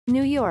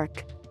New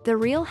York. The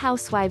Real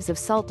Housewives of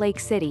Salt Lake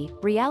City,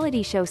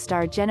 reality show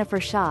star Jennifer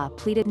Shah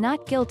pleaded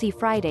not guilty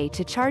Friday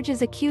to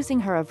charges accusing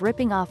her of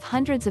ripping off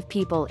hundreds of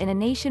people in a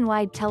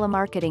nationwide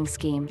telemarketing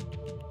scheme.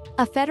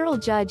 A federal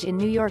judge in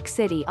New York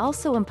City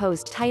also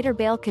imposed tighter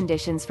bail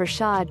conditions for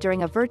Shah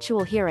during a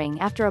virtual hearing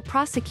after a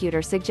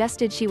prosecutor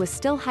suggested she was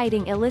still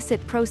hiding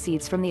illicit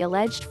proceeds from the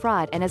alleged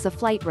fraud and as a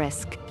flight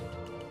risk.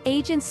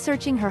 Agents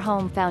searching her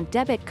home found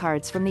debit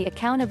cards from the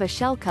account of a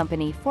shell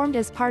company formed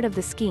as part of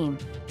the scheme,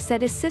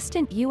 said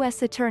Assistant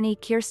U.S. Attorney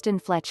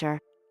Kiersten Fletcher.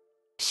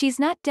 She's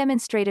not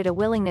demonstrated a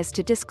willingness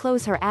to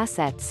disclose her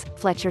assets,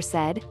 Fletcher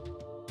said.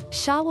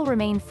 Shah will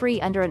remain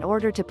free under an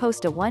order to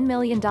post a $1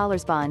 million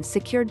bond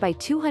secured by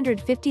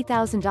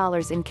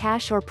 $250,000 in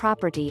cash or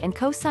property and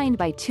co-signed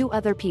by 2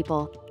 other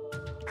people.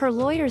 Her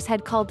lawyers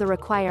had called the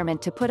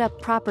requirement to put up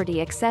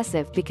property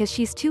excessive because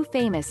she's too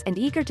famous and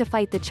eager to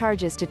fight the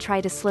charges to try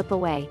to slip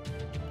away.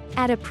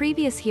 At a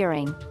previous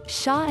hearing,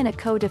 Shah and a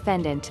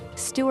co-defendant,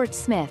 Stuart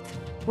Smith,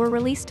 were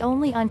released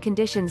only on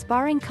conditions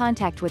barring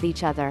contact with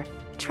each other,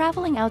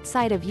 traveling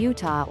outside of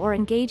Utah or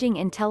engaging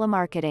in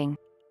telemarketing.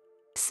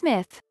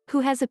 Smith,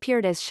 who has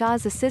appeared as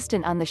Shah's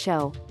assistant on the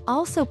show,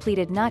 also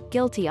pleaded not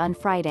guilty on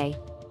Friday.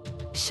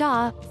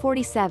 Shah,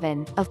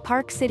 47, of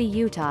Park City,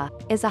 Utah,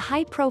 is a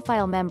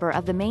high-profile member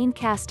of the main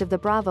cast of the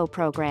Bravo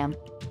program.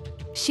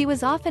 She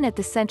was often at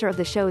the center of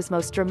the show's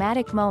most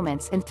dramatic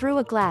moments and threw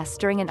a glass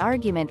during an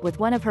argument with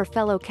one of her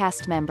fellow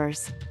cast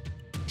members.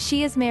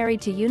 She is married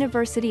to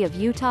University of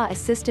Utah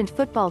assistant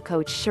football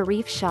coach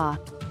Sharrieff Shah.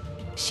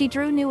 She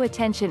drew new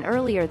attention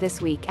earlier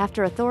this week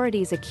after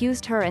authorities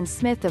accused her and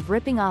Smith of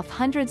ripping off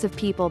hundreds of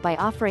people by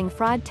offering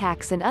fraud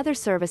tax and other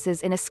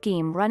services in a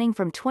scheme running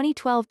from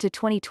 2012 to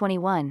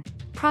 2021,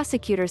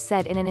 prosecutors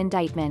said in an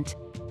indictment.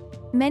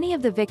 Many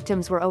of the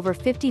victims were over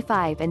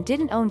 55 and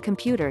didn't own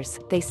computers,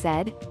 they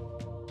said.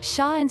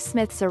 Shah and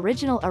Smith's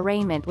original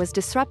arraignment was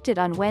disrupted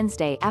on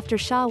Wednesday after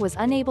Shah was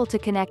unable to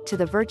connect to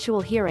the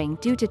virtual hearing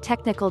due to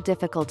technical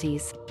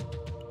difficulties.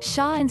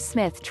 Shah and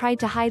Smith tried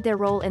to hide their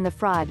role in the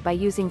fraud by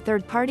using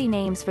third-party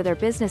names for their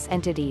business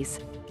entities,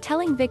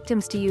 telling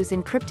victims to use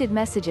encrypted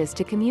messages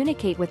to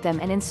communicate with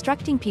them and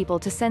instructing people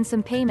to send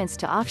some payments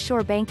to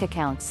offshore bank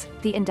accounts,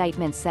 the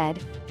indictment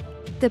said.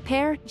 The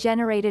pair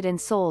generated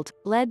and sold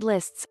lead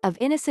lists of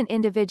innocent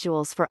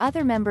individuals for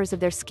other members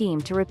of their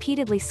scheme to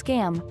repeatedly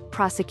scam,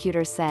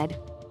 prosecutors said.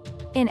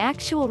 In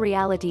actual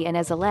reality and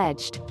as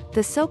alleged,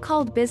 the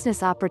so-called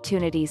business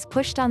opportunities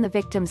pushed on the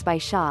victims by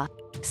Shah,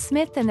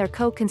 Smith and their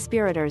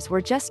co-conspirators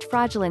were just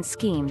fraudulent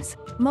schemes,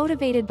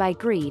 motivated by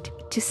greed,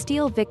 to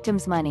steal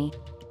victims' money.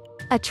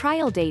 A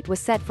trial date was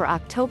set for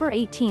October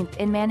 18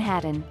 in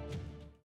Manhattan.